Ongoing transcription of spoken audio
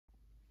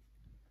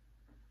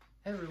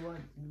Hey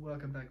everyone,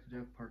 welcome back to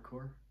Dev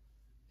Parkour.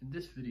 In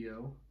this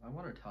video, I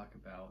want to talk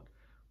about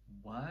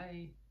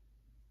why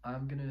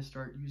I'm going to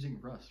start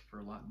using Rust for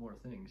a lot more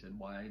things and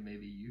why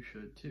maybe you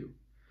should too.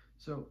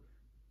 So,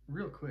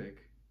 real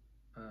quick,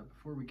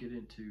 before we get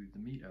into the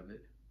meat of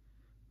it,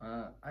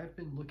 I've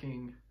been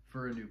looking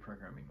for a new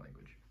programming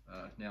language.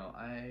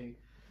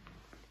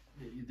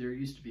 There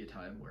used to be a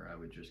time where I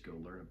would just go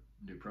learn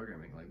a new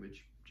programming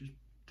language just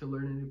to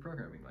learn a new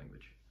programming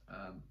language.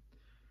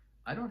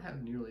 I don't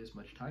have nearly as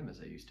much time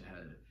as I used to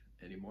have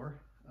anymore,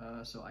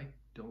 so I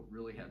don't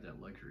really have that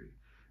luxury.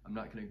 I'm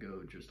not going to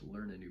go just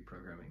learn a new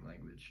programming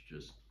language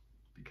just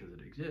because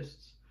it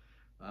exists.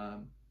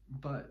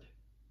 But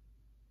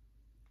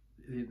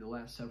in the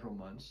last several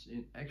months,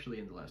 actually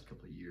in the last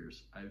couple of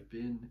years, I've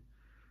been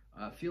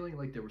feeling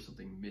like there was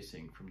something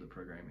missing from the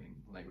programming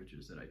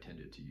languages that I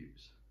tended to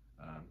use.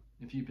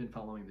 If you've been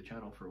following the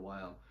channel for a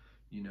while,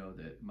 you know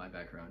that my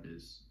background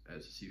is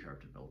as a C#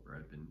 developer.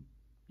 I've been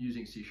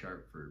using C#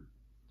 for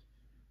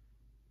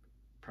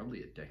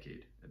probably a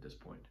decade at this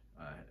point.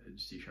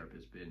 C#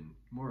 has been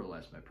more or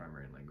less my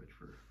primary language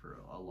for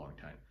a long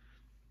time.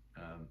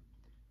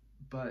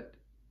 But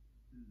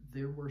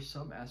there were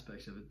some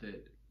aspects of it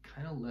that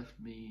kind of left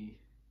me,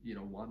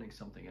 wanting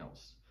something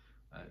else.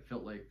 It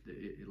felt like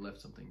it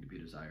left something to be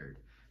desired.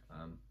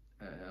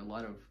 A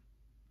lot of,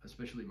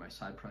 especially my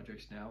side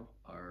projects now,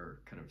 are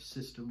kind of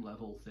system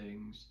level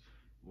things,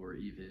 or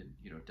even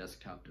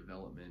desktop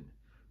development,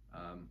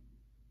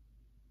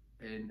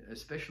 and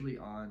especially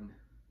on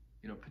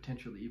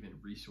potentially even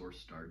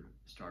resource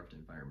starved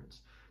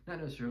environments.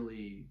 Not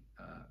necessarily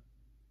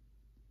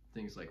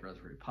things like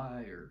Raspberry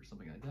Pi or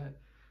something like that,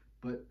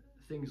 but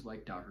things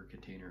like Docker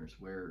containers,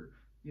 where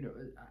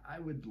I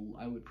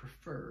would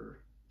prefer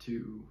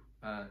to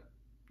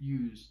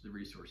use the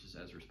resources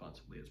as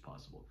responsibly as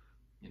possible.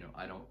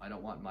 I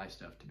don't want my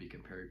stuff to be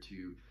compared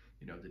to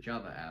the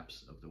Java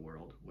apps of the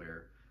world,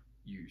 where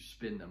you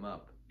spin them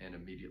up and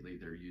immediately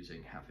they're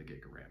using half a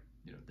gig of RAM.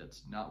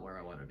 That's not where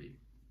I want to be.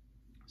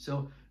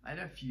 So I had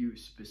a few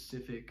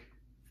specific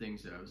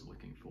things that I was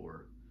looking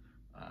for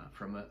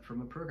from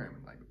a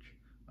programming language.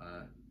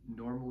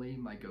 Normally,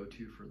 my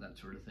go-to for that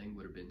sort of thing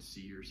would have been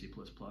C or C++,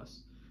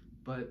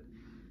 but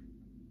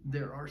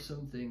there are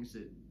some things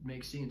that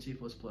make C and C++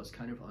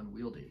 kind of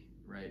unwieldy,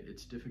 right?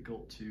 It's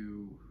difficult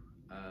to,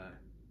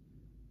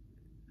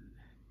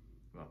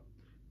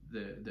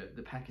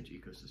 the package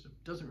ecosystem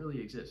doesn't really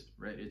exist,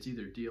 right? It's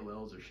either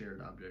DLLs or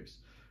shared objects.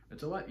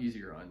 It's a lot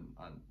easier on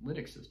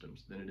Linux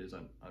systems than it is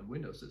on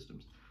Windows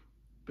systems.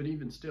 But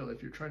even still,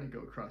 if you're trying to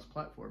go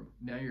cross-platform,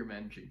 now you're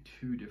managing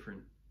two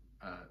different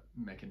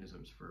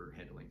mechanisms for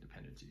handling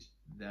dependencies.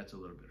 That's a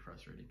little bit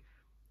frustrating.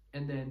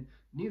 And then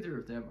neither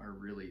of them are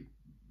really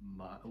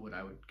what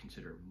I would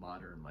consider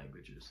modern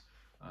languages.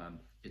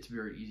 It's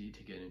very easy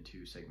to get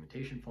into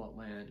segmentation fault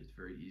land. It's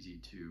very easy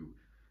to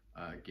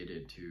get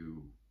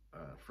into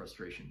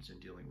frustrations in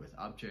dealing with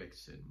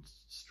objects and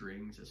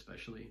strings,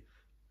 especially.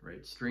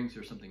 Right? Strings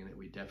are something that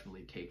we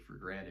definitely take for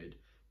granted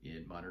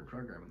in modern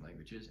programming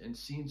languages. And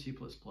C and C++,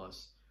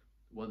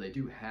 while they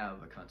do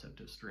have a concept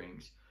of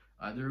strings,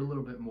 they're a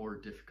little bit more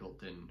difficult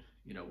than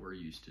we're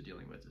used to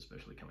dealing with,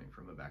 especially coming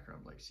from a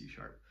background like C#.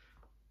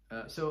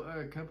 So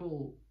a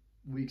couple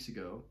weeks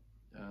ago,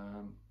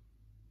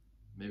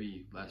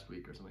 maybe last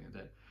week or something like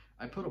that,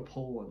 I put a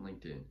poll on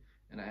LinkedIn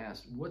and I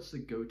asked, what's the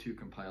go-to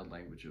compiled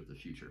language of the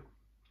future?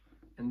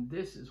 And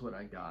this is what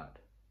I got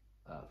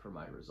for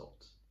my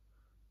results.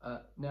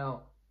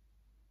 Now,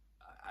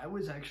 I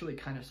was actually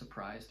kind of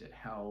surprised at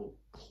how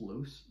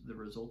close the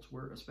results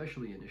were,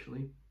 especially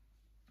initially.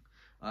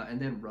 And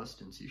then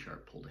Rust and C#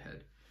 pulled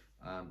ahead.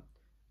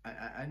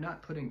 I'm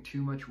not putting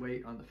too much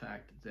weight on the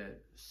fact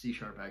that C#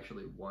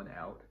 actually won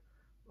out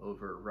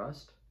over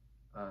Rust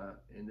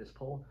in this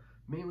poll,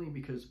 mainly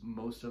because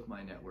most of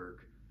my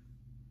network,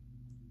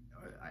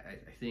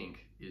 I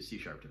think, is C#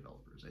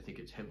 developers. I think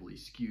it's heavily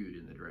skewed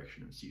in the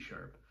direction of C#,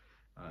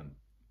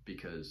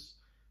 because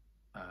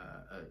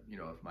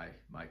of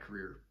my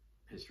career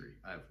history.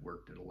 I've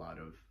worked at a lot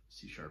of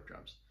C#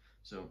 jobs.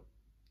 So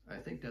I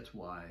think that's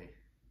why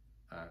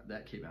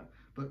that came out.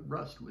 But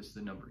Rust was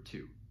the number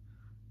 2.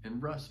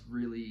 And Rust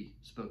really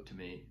spoke to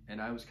me,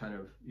 and I was kind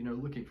of,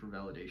 looking for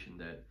validation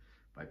that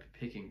by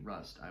picking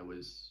Rust, I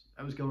was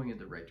going in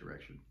the right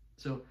direction.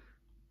 So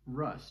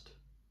Rust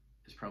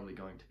is probably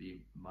going to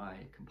be my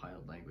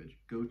compiled language,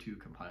 go-to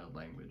compiled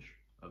language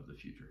of the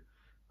future.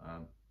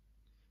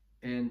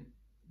 And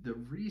the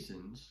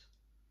reasons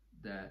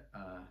that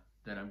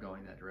I'm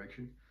going that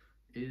direction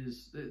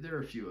is there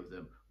are a few of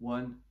them.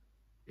 One,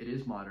 it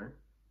is modern,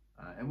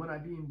 and what I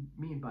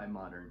mean by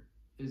modern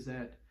is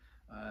that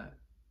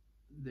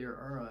there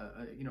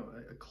are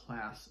a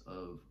class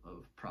of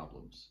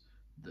problems.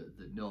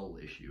 The null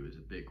issue is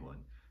a big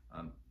one.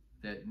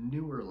 That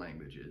newer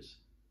languages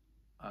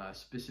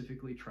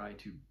specifically try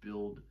to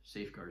build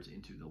safeguards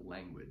into the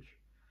language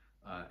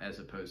as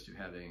opposed to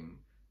having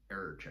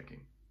error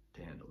checking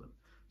to handle them.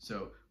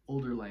 So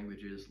older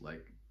languages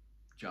like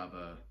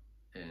Java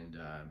and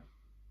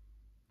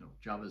no,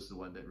 Java is the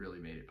one that really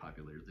made it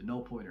popular. The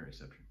null pointer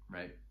exception,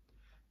 right?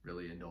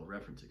 Really a null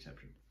reference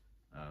exception.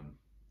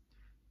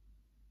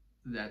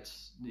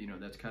 That's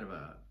kind of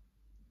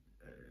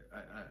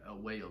a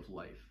way of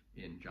life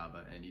in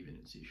Java and even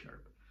in C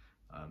Sharp.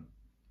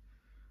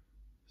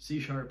 C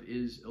Sharp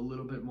is a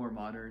little bit more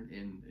modern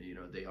in,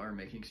 they are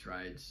making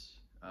strides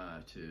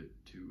to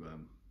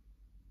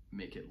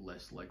make it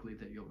less likely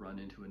that you'll run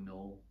into a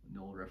null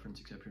reference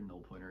exception, null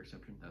pointer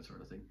exception, that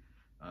sort of thing.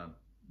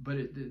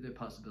 But the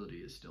possibility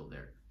is still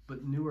there.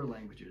 But newer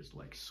languages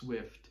like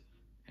Swift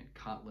and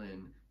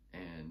Kotlin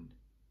and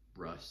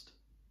Rust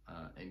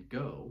and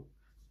Go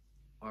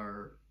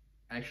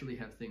actually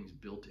have things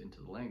built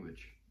into the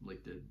language.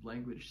 Like the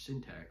language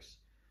syntax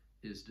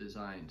is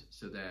designed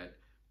so that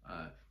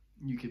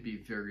you could be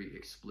very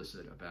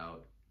explicit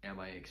about, am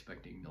I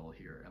expecting null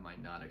here? Am I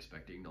not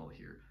expecting null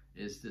here?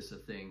 Is this a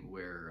thing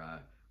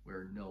where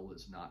null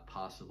is not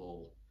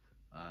possible?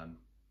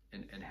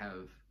 And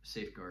have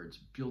safeguards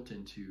built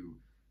into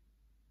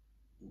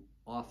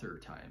author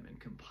time and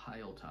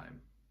compile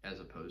time as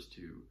opposed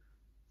to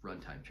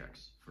runtime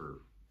checks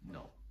for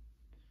null.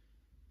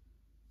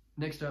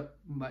 Next up,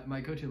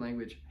 my go-to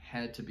language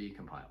had to be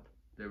compiled.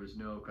 There was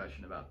no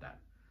question about that.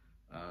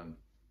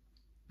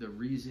 The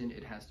reason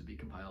it has to be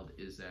compiled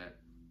is that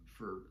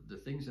for the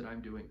things that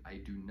I'm doing, I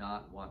do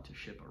not want to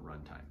ship a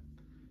runtime.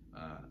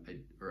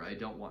 I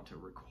don't want to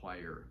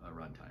require a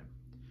runtime.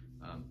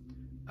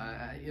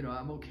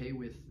 I'm okay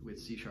with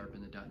C#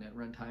 and the .NET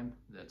runtime.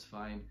 That's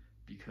fine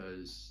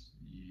because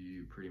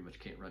you pretty much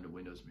can't run a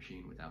Windows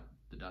machine without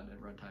the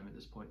 .NET runtime at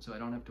this point. So I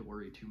don't have to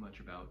worry too much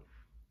about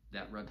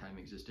that runtime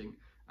existing.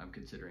 I'm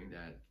considering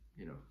that,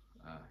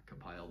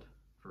 compiled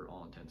for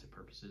all intents and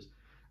purposes,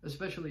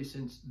 especially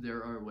since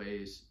there are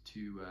ways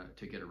to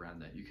get around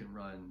that. You can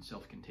run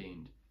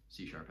self-contained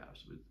C#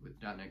 apps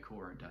with .NET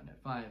Core and .NET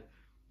 5.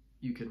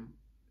 You can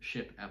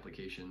ship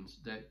applications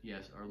that,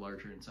 yes, are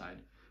larger inside,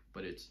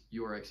 but it's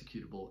your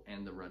executable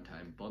and the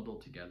runtime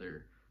bundled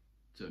together,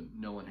 so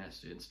no one has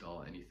to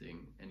install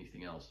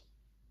anything else.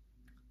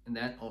 And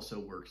that also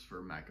works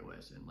for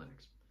macOS and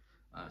Linux.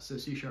 So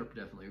C#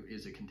 definitely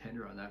is a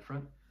contender on that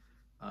front.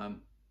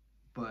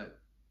 But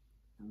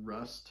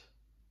Rust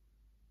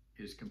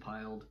is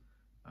compiled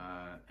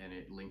and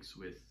it links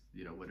with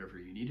whatever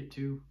you need it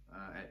to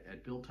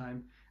at build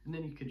time, and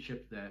then you can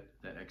ship that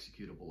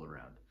executable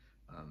around.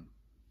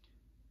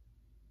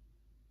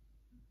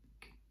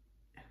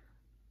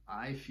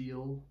 I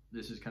feel,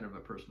 this is kind of a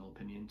personal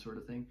opinion sort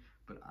of thing,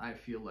 but I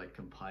feel like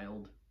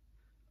compiled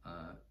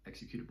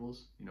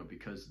executables,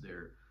 because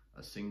they're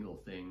a single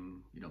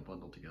thing,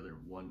 bundled together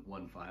in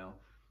one file,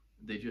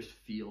 they just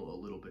feel a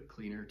little bit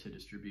cleaner to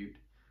distribute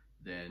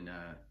than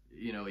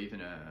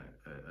even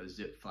a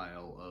zip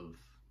file of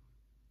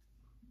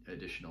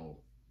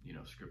additional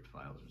script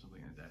files or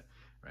something like that,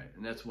 right?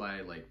 And that's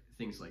why like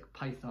things like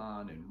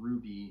Python and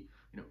Ruby,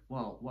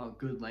 while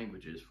good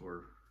languages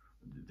for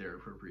their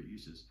appropriate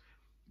uses,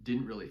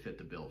 didn't really fit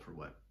the bill for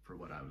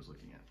what I was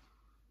looking at.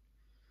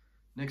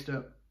 Next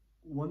up,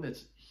 one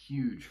that's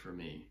huge for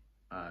me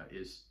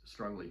is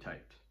strongly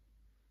typed.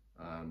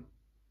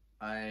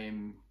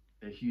 I'm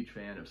a huge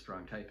fan of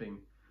strong typing.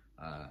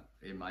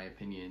 In my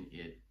opinion,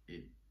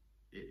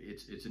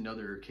 it's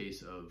another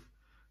case of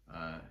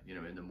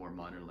in the more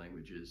modern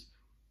languages,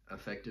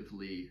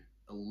 effectively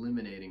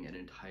eliminating an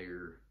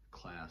entire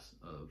class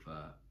of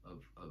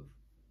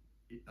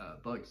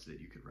bugs that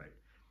you could write.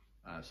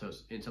 So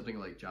in something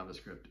like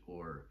JavaScript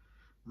or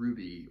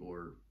Ruby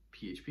or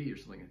PHP or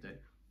something like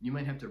that, you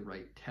might have to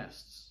write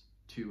tests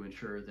to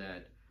ensure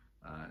that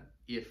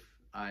if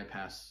I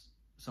pass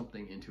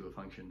something into a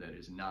function that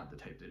is not the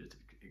type that it's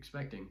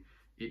expecting,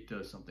 it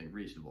does something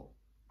reasonable.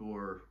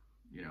 Or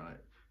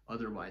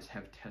otherwise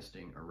have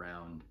testing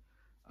around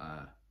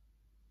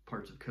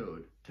parts of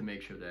code to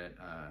make sure that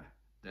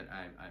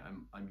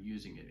I'm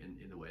using it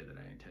in the way that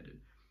I intended.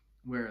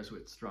 Whereas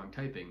with strong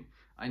typing,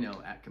 I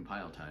know at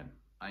compile time,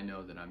 I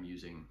know that I'm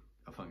using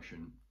a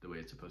function the way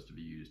it's supposed to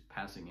be used,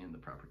 passing in the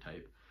proper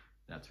type,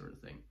 that sort of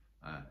thing.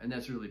 And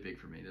that's really big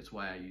for me. That's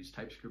why I use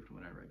TypeScript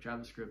when I write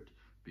JavaScript,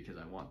 because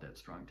I want that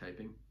strong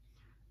typing.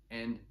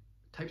 And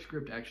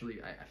TypeScript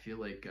actually, I feel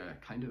like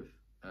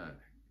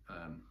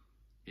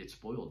it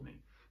spoiled me.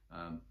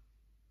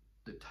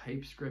 The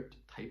TypeScript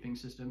typing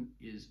system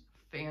is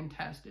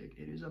fantastic.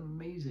 It is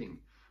amazing.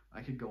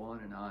 I could go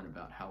on and on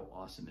about how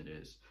awesome it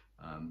is.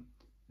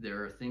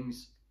 There are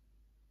things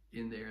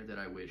in there that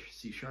I wish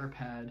C#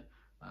 had.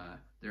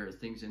 There are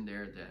things in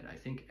there that I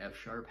think F#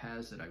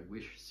 has that I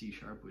wish C#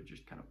 would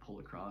just kind of pull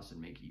across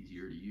and make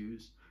easier to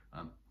use,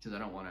 because I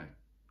don't want to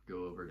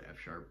go over to F#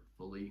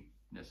 fully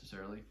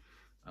necessarily.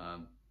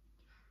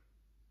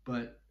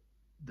 But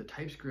the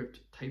TypeScript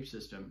type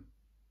system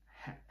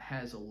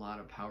has a lot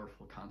of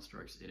powerful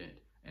constructs in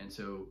it, and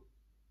so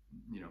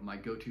my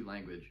go-to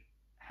language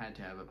had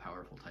to have a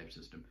powerful type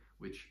system,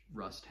 which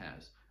Rust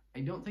has.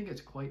 I don't think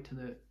it's quite to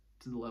the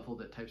level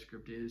that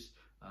TypeScript is,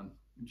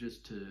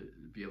 just to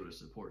be able to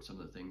support some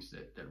of the things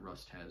that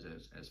Rust has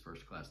as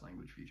first-class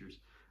language features.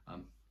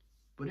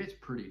 But it's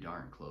pretty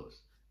darn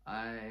close.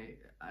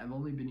 I've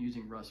only been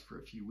using Rust for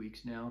a few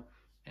weeks now,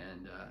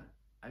 and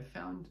I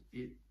found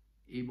it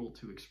able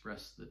to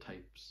express the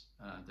types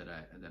that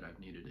I've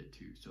needed it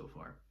to so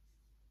far.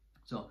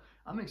 So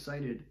I'm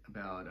excited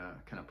about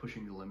kind of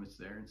pushing the limits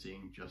there and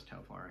seeing just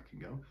how far I can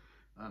go.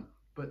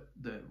 But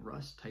the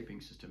Rust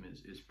typing system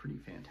is pretty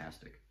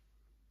fantastic.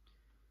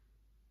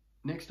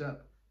 Next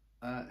up,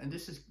 and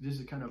this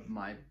is kind of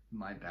my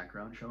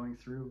background showing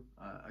through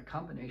a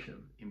combination of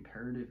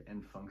imperative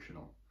and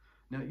functional.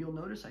 Now you'll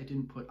notice I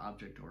didn't put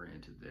object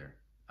oriented there.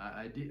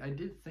 I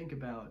did think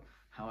about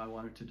how I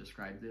wanted to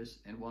describe this,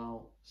 and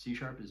while C#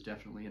 is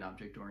definitely an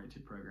object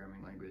oriented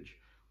programming language,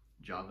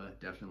 Java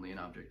definitely an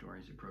object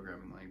oriented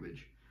programming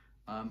language,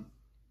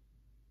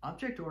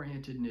 object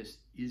orientedness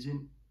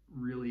isn't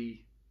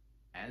really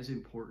as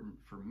important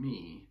for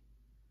me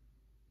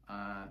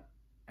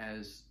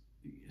as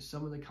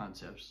some of the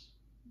concepts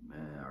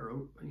are,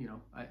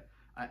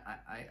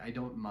 I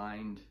don't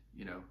mind,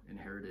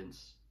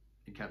 inheritance,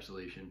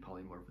 encapsulation,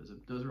 polymorphism.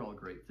 Those are all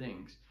great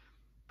things,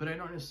 but I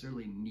don't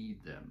necessarily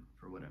need them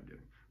for what I'm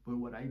doing. But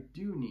what I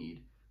do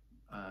need,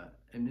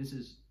 and this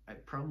is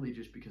probably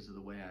just because of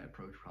the way I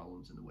approach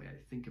problems and the way I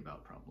think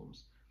about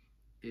problems,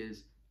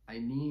 is I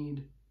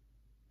need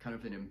kind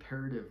of an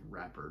imperative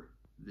wrapper.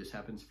 This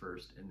happens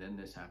first, and then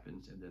this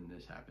happens, and then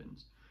this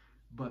happens.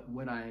 But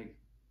when I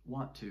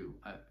want to,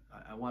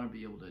 I want to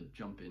be able to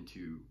jump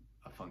into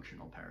a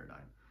functional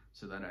paradigm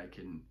so that I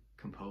can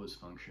compose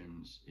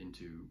functions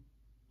into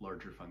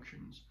larger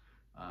functions,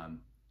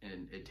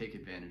 and take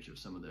advantage of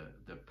some of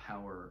the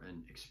power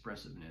and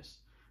expressiveness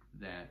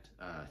that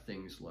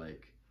things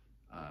like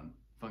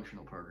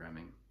functional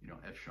programming,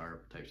 F#,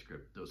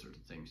 TypeScript, those sorts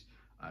of things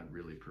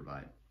really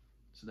provide.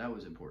 So that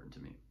was important to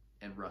me.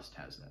 And Rust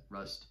has that.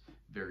 Rust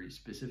very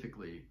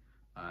specifically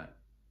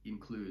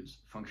includes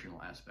functional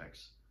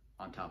aspects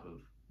on top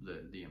of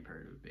the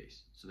imperative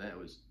base. So that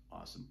was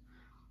awesome.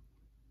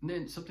 And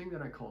then something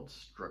that I called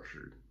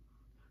structured.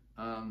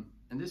 And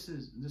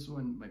this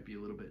one might be a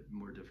little bit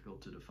more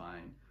difficult to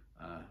define,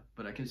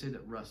 but I can say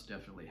that Rust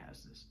definitely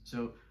has this.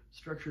 So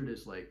structured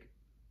is like,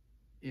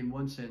 in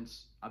one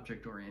sense,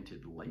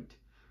 object-oriented light.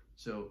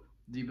 So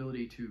the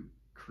ability to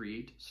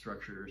create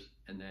structures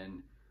and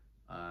then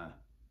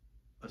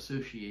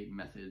associate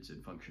methods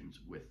and functions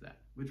with that,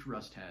 which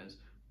Rust has.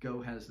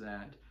 Go has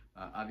that.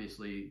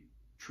 Obviously,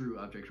 true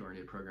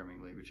object-oriented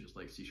programming languages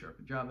like C#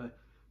 and Java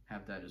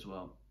have that as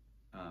well.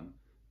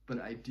 But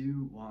I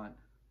do want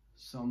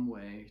some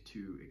way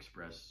to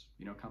express,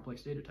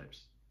 complex data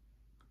types,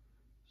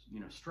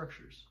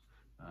 structures,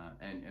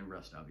 and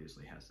Rust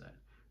obviously has that,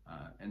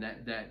 and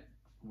that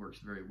works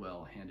very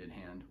well hand in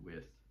hand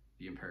with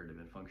the imperative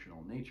and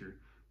functional nature,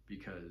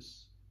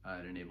 because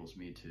it enables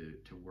me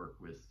to work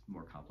with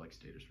more complex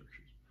data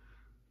structures.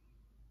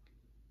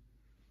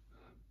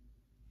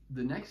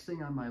 The next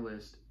thing on my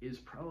list is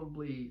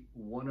probably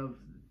one of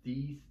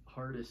the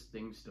hardest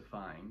things to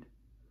find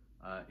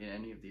in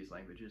any of these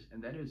languages,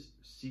 and that is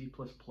C++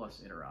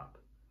 interop,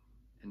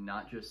 and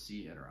not just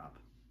C interop.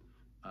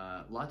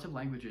 Lots of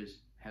languages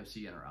have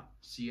C interop.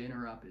 C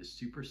interop is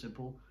super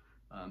simple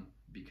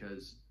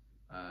because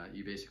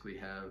you basically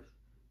have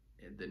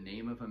the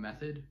name of a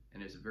method,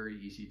 and it's very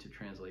easy to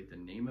translate the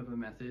name of a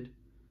method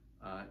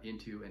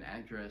into an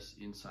address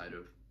inside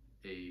of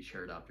a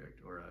shared object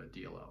or a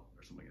DLL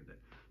or something like that.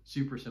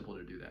 Super simple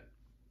to do that.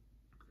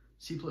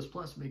 C++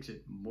 makes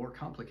it more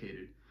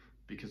complicated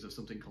because of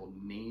something called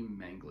name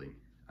mangling.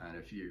 And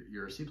if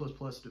you're a C++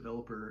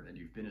 developer and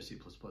you've been a C++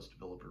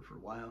 developer for a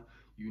while,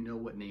 you know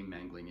what name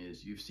mangling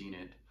is. You've seen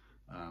it.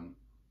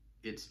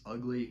 It's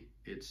ugly.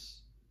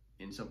 It's,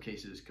 in some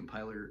cases,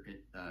 compiler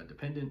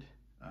dependent,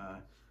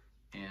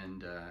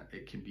 and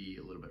it can be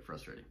a little bit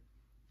frustrating.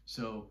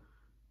 So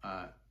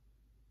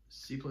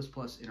C++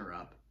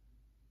 interop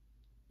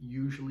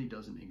usually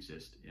doesn't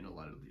exist in a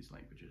lot of these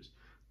languages.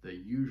 The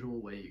usual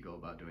way you go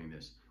about doing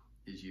this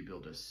is you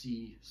build a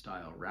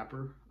C-style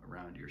wrapper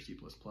around your C++,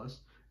 and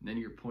then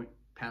you're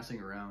passing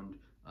around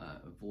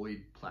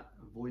void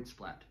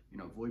splat,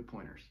 void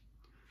pointers,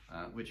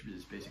 which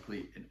is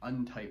basically an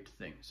untyped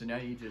thing. So now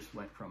you just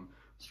went from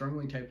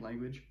strongly typed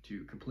language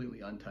to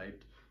completely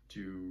untyped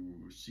to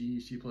C,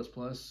 C++,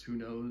 who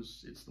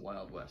knows, it's the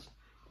Wild West.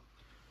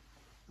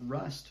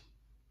 Rust,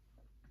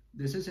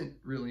 this isn't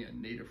really a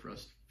native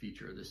Rust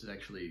feature. This is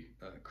actually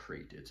a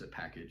crate, it's a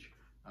package,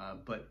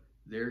 but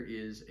there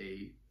is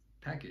a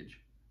package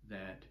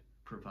that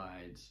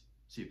provides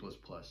C++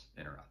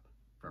 interop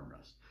from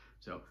Rust.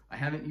 So I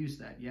haven't used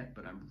that yet,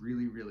 but I'm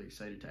really, really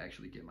excited to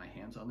actually get my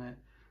hands on that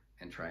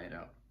and try it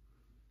out.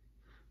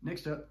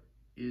 Next up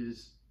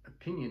is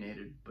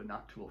opinionated, but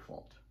not to a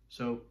fault.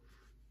 So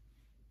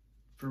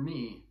for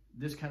me,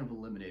 this kind of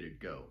eliminated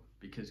Go,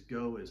 because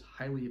Go is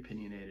highly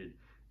opinionated,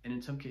 and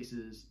in some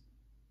cases,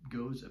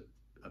 Go's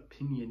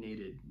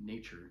opinionated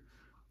nature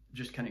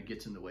just kind of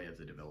gets in the way of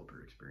the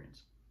developer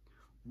experience.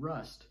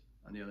 Rust,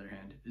 on the other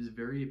hand, is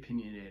very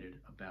opinionated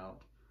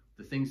about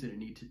the things that it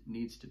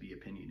needs to be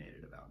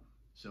opinionated about.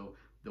 So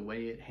the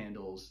way it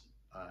handles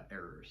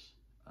errors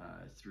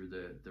through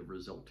the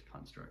result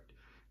construct,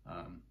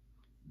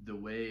 the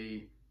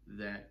way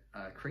that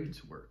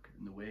crates work,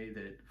 and the way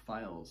that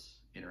files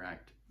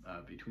interact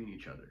between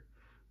each other,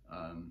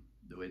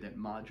 the way that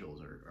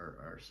modules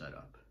are set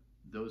up.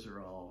 Those are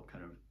all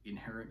kind of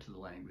inherent to the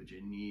language,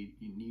 and you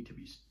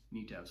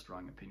need to have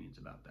strong opinions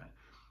about that.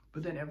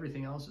 But then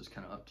everything else is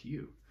kind of up to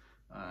you.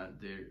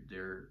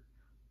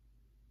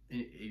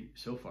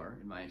 So far,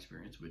 in my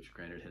experience, which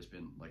granted has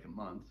been like a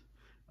month,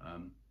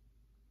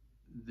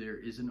 there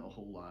isn't a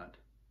whole lot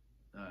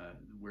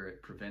where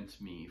it prevents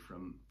me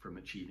from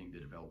achieving the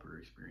developer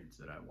experience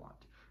that I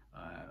want.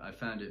 I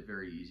found it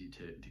very easy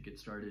to get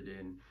started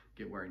in,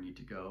 get where I need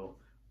to go.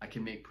 I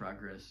can make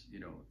progress.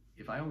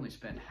 If I only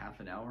spend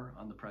half an hour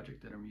on the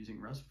project that I'm using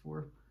Rust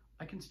for,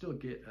 I can still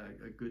get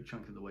a good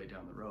chunk of the way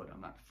down the road. I'm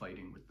not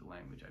fighting with the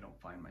language. I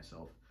don't find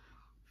myself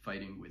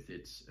fighting with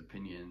its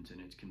opinions and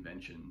its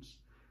conventions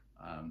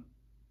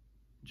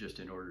just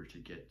in order to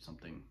get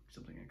something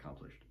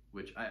accomplished,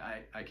 which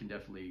I can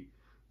definitely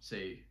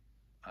say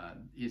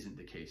isn't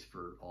the case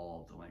for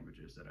all of the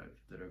languages that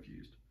I've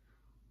used.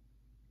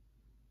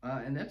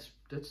 And that's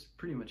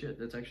pretty much it.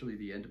 That's actually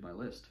the end of my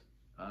list.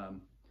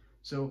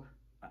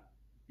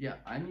 Yeah,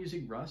 I'm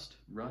using Rust.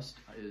 Rust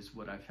is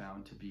what I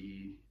found to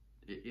be,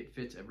 it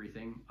fits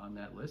everything on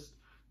that list.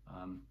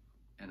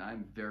 And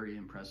I'm very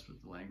impressed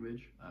with the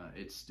language.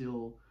 It's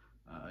still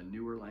a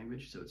newer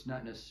language, so it's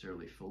not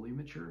necessarily fully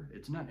mature.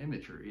 It's not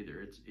immature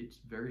either. It's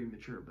very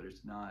mature, but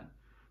it's not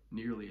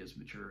nearly as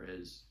mature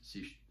as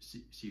C#,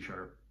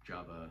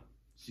 Java,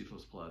 C++,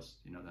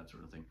 that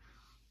sort of thing.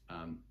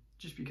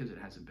 Just because it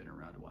hasn't been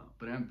around a while.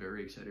 But I'm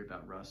very excited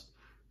about Rust.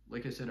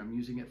 Like I said, I'm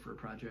using it for a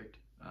project.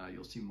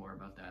 You'll see more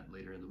about that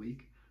later in the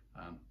week.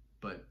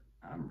 But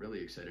I'm really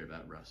excited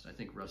about Rust. I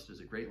think Rust is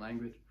a great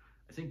language.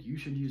 I think you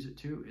should use it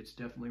too. It's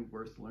definitely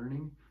worth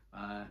learning.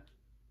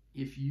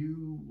 If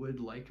you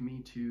would like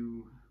me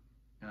to,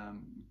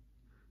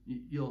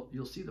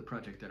 you'll see the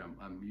project that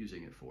I'm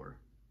using it for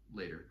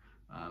later.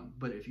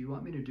 But if you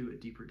want me to do a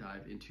deeper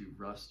dive into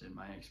Rust and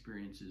my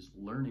experiences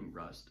learning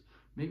Rust,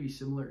 maybe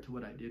similar to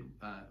what I did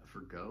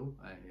for Go.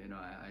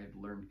 I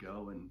learned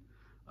Go and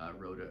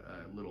wrote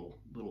a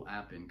little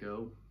app in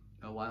Go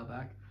a while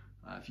back.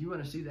 If you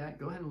want to see that,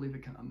 go ahead and leave a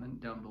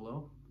comment down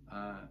below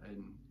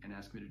and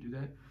ask me to do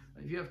that.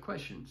 If you have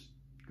questions,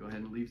 go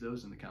ahead and leave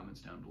those in the comments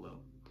down below.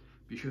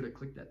 Be sure to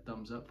click that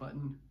thumbs up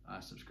button,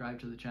 subscribe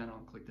to the channel,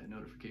 and click that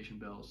notification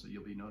bell so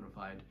you'll be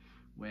notified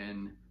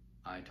when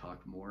I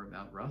talk more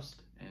about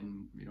Rust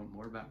and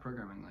more about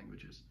programming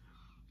languages.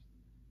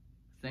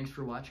 Thanks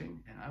for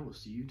watching, and I will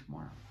see you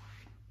tomorrow.